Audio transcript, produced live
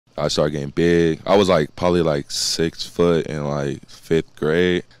I started getting big. I was like probably like 6 foot in like 5th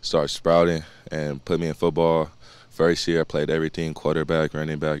grade. Started sprouting and put me in football. First year I played everything, quarterback,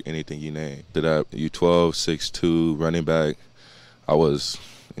 running back, anything you name. Did that U12, 6'2", running back. I was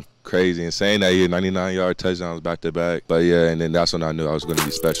crazy, insane that year, 99-yard touchdowns back to back. But yeah, and then that's when I knew I was going to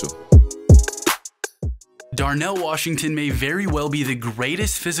be special. Darnell Washington may very well be the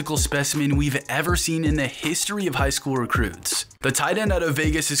greatest physical specimen we've ever seen in the history of high school recruits. The tight end out of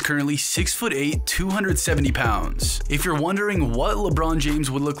Vegas is currently 6'8", 270 pounds. If you're wondering what LeBron James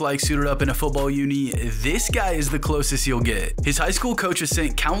would look like suited up in a football uni, this guy is the closest you'll get. His high school coach has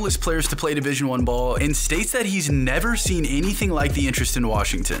sent countless players to play Division I ball and states that he's never seen anything like the interest in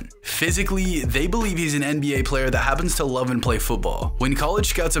Washington. Physically, they believe he's an NBA player that happens to love and play football. When college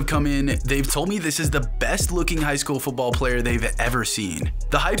scouts have come in, they've told me this is the best looking high school football player they've ever seen.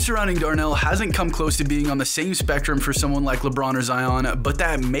 The hype surrounding Darnell hasn't come close to being on the same spectrum for someone like LeBron or Zion, but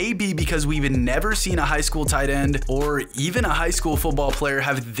that may be because we've never seen a high school tight end or even a high school football player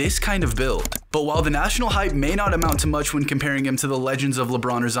have this kind of build. But while the national hype may not amount to much when comparing him to the legends of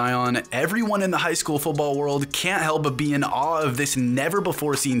LeBron or Zion, everyone in the high school football world can't help but be in awe of this never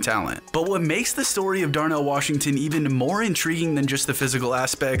before seen talent. But what makes the story of Darnell Washington even more intriguing than just the physical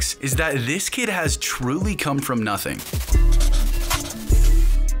aspects is that this kid has truly come from nothing.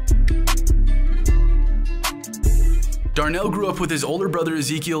 Darnell grew up with his older brother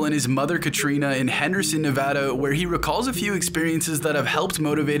Ezekiel and his mother Katrina in Henderson, Nevada, where he recalls a few experiences that have helped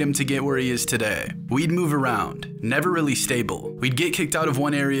motivate him to get where he is today. We'd move around, never really stable. We'd get kicked out of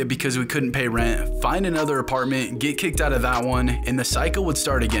one area because we couldn't pay rent, find another apartment, get kicked out of that one, and the cycle would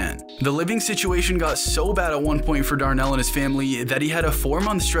start again. The living situation got so bad at one point for Darnell and his family that he had a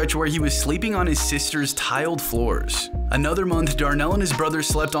 4-month stretch where he was sleeping on his sister's tiled floors. Another month, Darnell and his brother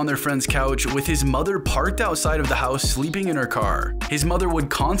slept on their friend's couch with his mother parked outside of the house sleeping in her car. His mother would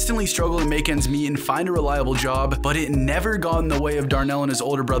constantly struggle to make ends meet and find a reliable job, but it never got in the way of Darnell and his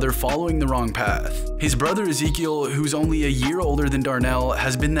older brother following the wrong path. His brother Ezekiel, who's only a year older than Darnell,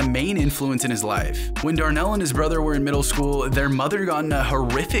 has been the main influence in his life. When Darnell and his brother were in middle school, their mother got in a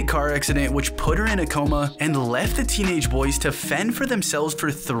horrific car accident which put her in a coma and left the teenage boys to fend for themselves for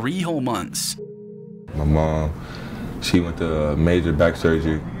 3 whole months. My mom, she went to major back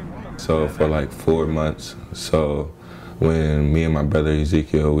surgery, so for like 4 months. So when me and my brother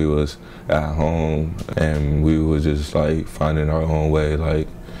Ezekiel, we was at home and we was just like finding our own way, like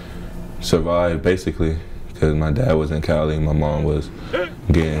survive basically, because my dad was in Cali, my mom was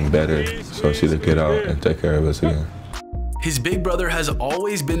getting better, so she could get out and take care of us again. His big brother has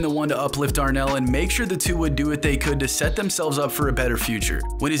always been the one to uplift Darnell and make sure the two would do what they could to set themselves up for a better future.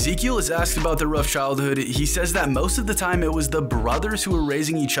 When Ezekiel is asked about their rough childhood, he says that most of the time it was the brothers who were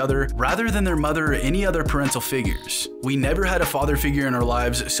raising each other rather than their mother or any other parental figures. We never had a father figure in our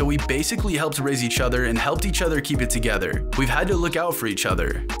lives, so we basically helped raise each other and helped each other keep it together. We've had to look out for each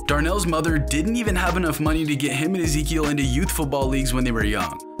other. Darnell's mother didn't even have enough money to get him and Ezekiel into youth football leagues when they were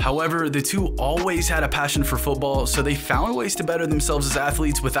young. However, the two always had a passion for football, so they found ways to better themselves as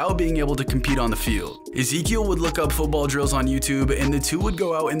athletes without being able to compete on the field. Ezekiel would look up football drills on YouTube, and the two would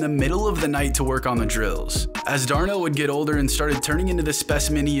go out in the middle of the night to work on the drills. As Darnell would get older and started turning into the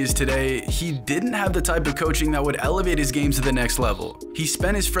specimen he is today, he didn't have the type of coaching that would elevate his games to the next level. He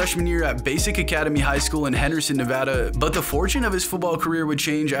spent his freshman year at Basic Academy High School in Henderson, Nevada, but the fortune of his football career would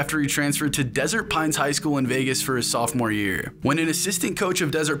change after he transferred to Desert Pines High School in Vegas for his sophomore year. When an assistant coach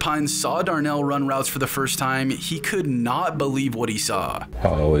of Desert Pines saw Darnell run routes for the first time, he could not believe what he saw. I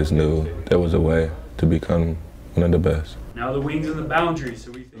always knew there was a way to become one of the best. Now the wings and the boundaries.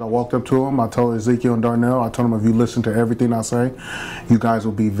 So I walked up to him, I told Ezekiel and Darnell, I told him if you listen to everything I say, you guys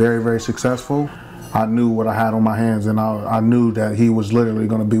will be very, very successful. I knew what I had on my hands, and I knew that he was literally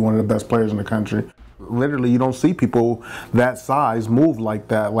going to be one of the best players in the country. Literally, you don't see people that size move like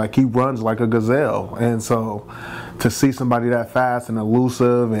that. Like, he runs like a gazelle. And so to see somebody that fast and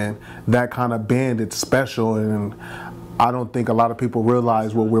elusive and that kind of bend, it's special. And I don't think a lot of people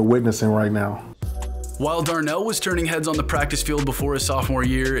realize what we're witnessing right now. While Darnell was turning heads on the practice field before his sophomore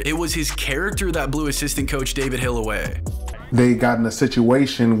year, it was his character that blew assistant coach David Hill away. They got in a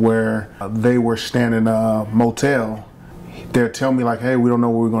situation where they were staying in a motel. They're telling me like, hey, we don't know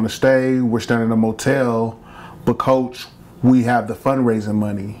where we're going to stay. We're staying in a motel, but coach, we have the fundraising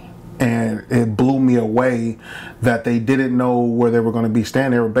money. And it blew me away that they didn't know where they were going to be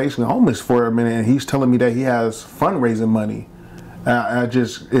staying. They were basically homeless for a minute, and he's telling me that he has fundraising money.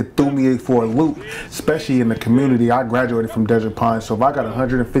 It threw me for a loop, especially in the community. I graduated from Desert Pines, so if I got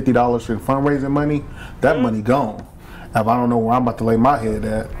 $150 in fundraising money, that money gone. If I don't know where I'm about to lay my head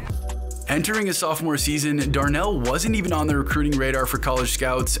at. Entering his sophomore season, Darnell wasn't even on the recruiting radar for college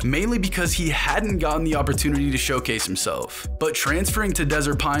scouts, mainly because he hadn't gotten the opportunity to showcase himself. But transferring to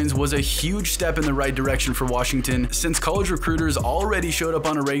Desert Pines was a huge step in the right direction for Washington, since college recruiters already showed up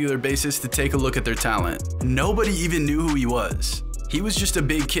on a regular basis to take a look at their talent. Nobody even knew who he was. He was just a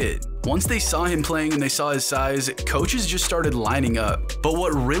big kid. Once they saw him playing and they saw his size, coaches just started lining up. But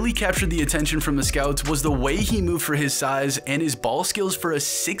what really captured the attention from the scouts was the way he moved for his size and his ball skills for a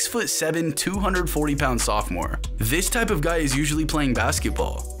 6'7", 240-pound sophomore. This type of guy is usually playing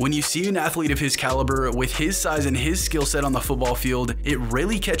basketball. When you see an athlete of his caliber with his size and his skill set on the football field, it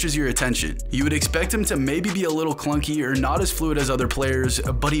really catches your attention. You would expect him to maybe be a little clunky or not as fluid as other players,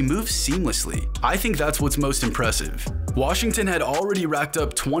 but he moves seamlessly. I think that's what's most impressive. Washington had already racked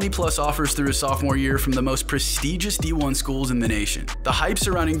up 20+ offers through his sophomore year from the most prestigious D1 schools in the nation. The hype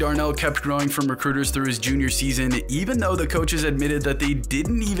surrounding Darnell kept growing from recruiters through his junior season, even though the coaches admitted that they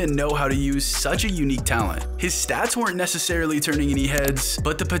didn't even know how to use such a unique talent. His stats weren't necessarily turning any heads,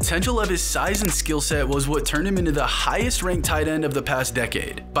 but the potential of his size and skill set was what turned him into the highest ranked tight end of the past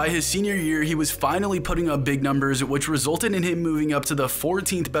decade. By his senior year, he was finally putting up big numbers, which resulted in him moving up to the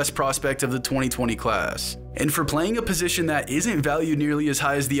 14th best prospect of the 2020 class. And for playing a position that isn't valued nearly as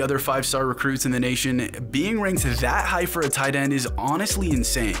high as the other 5-star recruits in the nation, being ranked that high for a tight end is honestly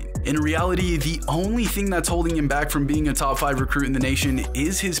insane. In reality, the only thing that's holding him back from being a top 5 recruit in the nation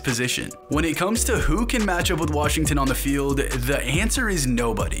is his position. When it comes to who can match up with Washington on the field, the answer is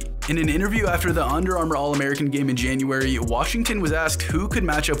nobody. In an interview after the Under Armour All-American game in January, Washington was asked who could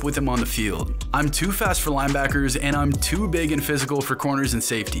match up with him on the field. "I'm too fast for linebackers and I'm too big and physical for corners and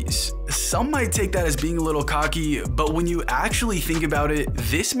safeties." Some might take that as being a little cocky, but when you actually think about it,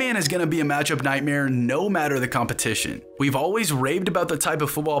 this man is going to be a matchup nightmare no matter the competition. We've always raved about the type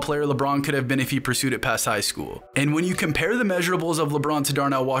of football player LeBron could have been if he pursued it past high school. And when you compare the measurables of LeBron to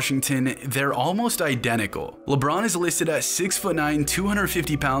Darnell Washington, they're almost identical. LeBron is listed at 6'9",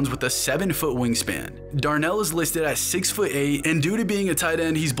 250 pounds with a 7-foot wingspan. Darnell is listed at 6'8", and due to being a tight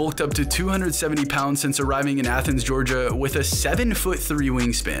end, he's bulked up to 270 pounds since arriving in Athens, Georgia, with a 7'3"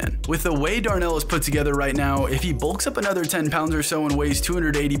 wingspan. With the way Darnell is put together right now, if he bulks up another 10 pounds or so and weighs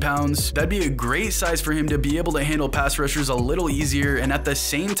 280 pounds, that'd be a great size for him to be able to handle pass rushers a little easier and at the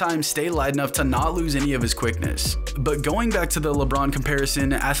same time stay light enough to not lose any of his quickness. But going back to the LeBron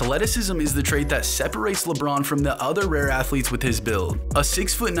comparison, athleticism is the trait that separates LeBron from the other rare athletes with his build. A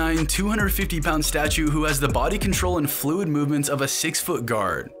 6'9", 250-pound statue who has the body control and fluid movements of a 6-foot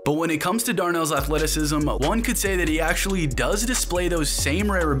guard. But when it comes to Darnell's athleticism, one could say that he actually does display those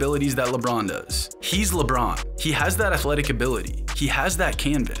same rare abilities that LeBron does. He's LeBron. He has that athletic ability. He has that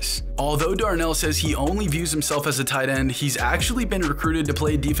canvas. Although Darnell says he only views himself as a tight end, he's actually been recruited to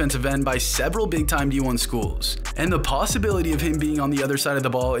play defensive end by several big-time D1 schools. And the possibility of him being on the other side of the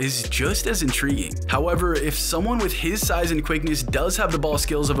ball is just as intriguing. However, if someone with his size and quickness does have the ball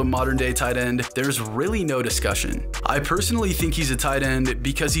skills of a modern-day tight end, there's really no discussion. I personally think he's a tight end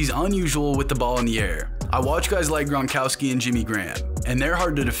because he's unusual with the ball in the air. I watch guys like Gronkowski and Jimmy Graham, and they're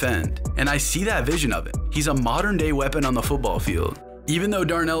hard to defend, and I see that vision of it. He's a modern-day weapon on the football field. Even though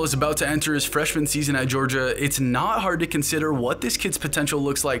Darnell is about to enter his freshman season at Georgia, it's not hard to consider what this kid's potential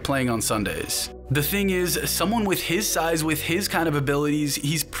looks like playing on Sundays. The thing is, someone with his size, with his kind of abilities,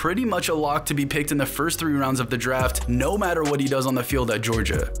 he's pretty much a lock to be picked in the first 3 rounds of the draft, no matter what he does on the field at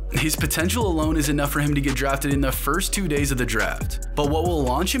Georgia. His potential alone is enough for him to get drafted in the first 2 days of the draft. But what will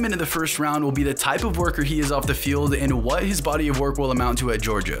launch him into the first round will be the type of worker he is off the field and what his body of work will amount to at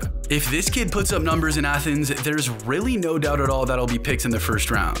Georgia. If this kid puts up numbers in Athens, there's really no doubt at all that he'll be picked in the first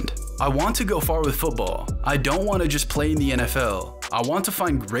round. I want to go far with football. I don't want to just play in the NFL. I want to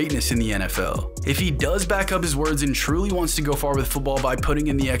find greatness in the NFL. If he does back up his words and truly wants to go far with football by putting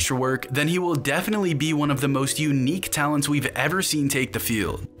in the extra work, then he will definitely be one of the most unique talents we've ever seen take the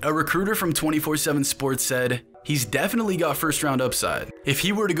field. A recruiter from 24/7 Sports said, "He's definitely got first round upside. If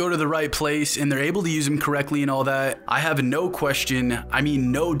he were to go to the right place and they're able to use him correctly and all that, I have no question, I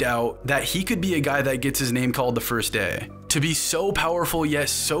mean no doubt, that he could be a guy that gets his name called the first day." To be so powerful yet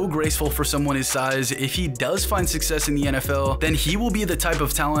so graceful for someone his size, if he does find success in the NFL, then he will be the type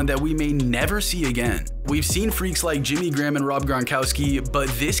of talent that we may never see again. We've seen freaks like Jimmy Graham and Rob Gronkowski, but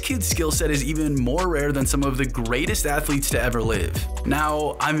this kid's skill set is even more rare than some of the greatest athletes to ever live.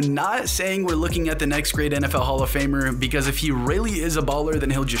 Now, I'm not saying we're looking at the next great NFL Hall of Famer, because if he really is a baller, then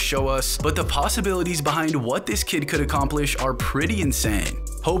he'll just show us, but the possibilities behind what this kid could accomplish are pretty insane.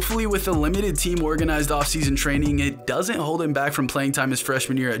 Hopefully with the limited team organized off-season training, it doesn't hold him back from playing time his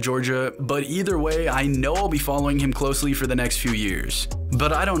freshman year at Georgia, but either way, I know I'll be following him closely for the next few years.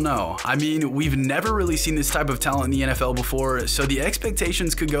 But I don't know. I mean, we've never really seen this type of talent in the NFL before, so the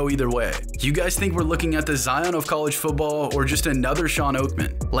expectations could go either way. You guys think we're looking at the Zion of college football or just another Sean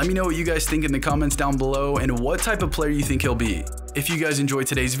Oakman? Let me know what you guys think in the comments down below and what type of player you think he'll be. If you guys enjoyed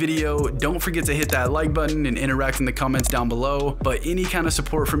today's video, don't forget to hit that like button and interact in the comments down below, but any kind of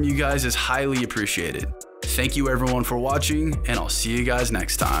support from you guys is highly appreciated. Thank you everyone for watching, and I'll see you guys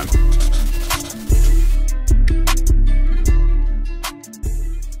next time.